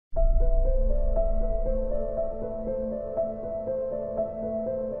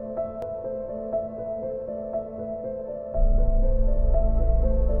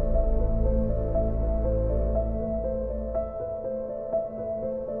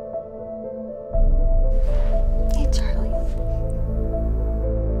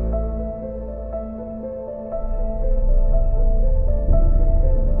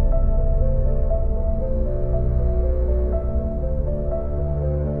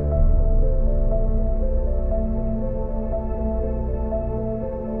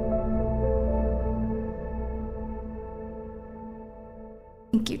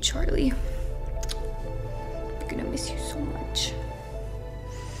Charlie. I'm gonna miss you so much.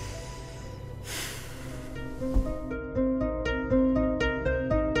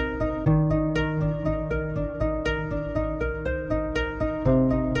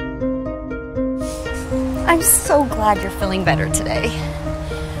 I'm so glad you're feeling better today.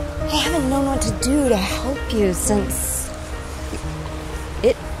 I haven't known what to do to help you since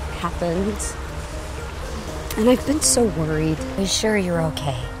it happened. And I've been so worried. Are you sure you're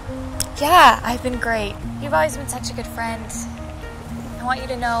okay? Yeah, I've been great. You've always been such a good friend. I want you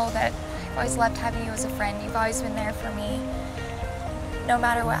to know that I've always loved having you as a friend. You've always been there for me. No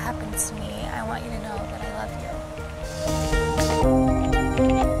matter what happens to me, I want you to know that I love you.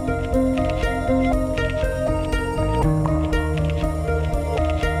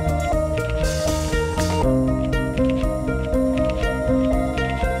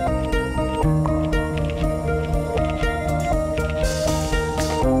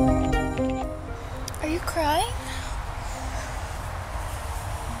 Are you crying?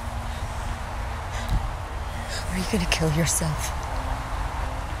 Are you gonna kill yourself?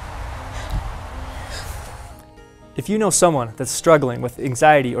 If you know someone that's struggling with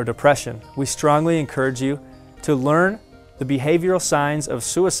anxiety or depression, we strongly encourage you to learn the behavioral signs of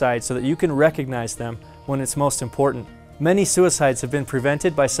suicide so that you can recognize them when it's most important. Many suicides have been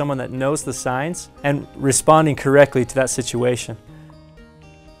prevented by someone that knows the signs and responding correctly to that situation.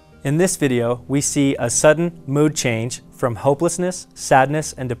 In this video, we see a sudden mood change from hopelessness,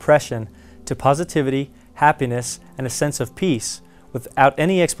 sadness, and depression to positivity, happiness, and a sense of peace without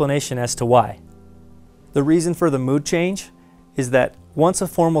any explanation as to why. The reason for the mood change is that once a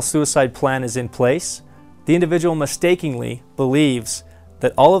formal suicide plan is in place, the individual mistakenly believes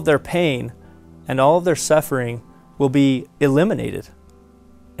that all of their pain and all of their suffering will be eliminated.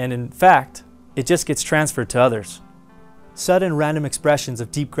 And in fact, it just gets transferred to others. Sudden random expressions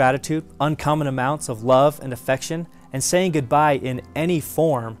of deep gratitude, uncommon amounts of love and affection, and saying goodbye in any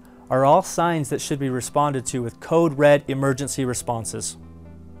form are all signs that should be responded to with code red emergency responses.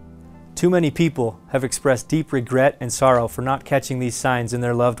 Too many people have expressed deep regret and sorrow for not catching these signs in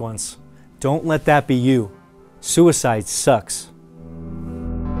their loved ones. Don't let that be you. Suicide sucks.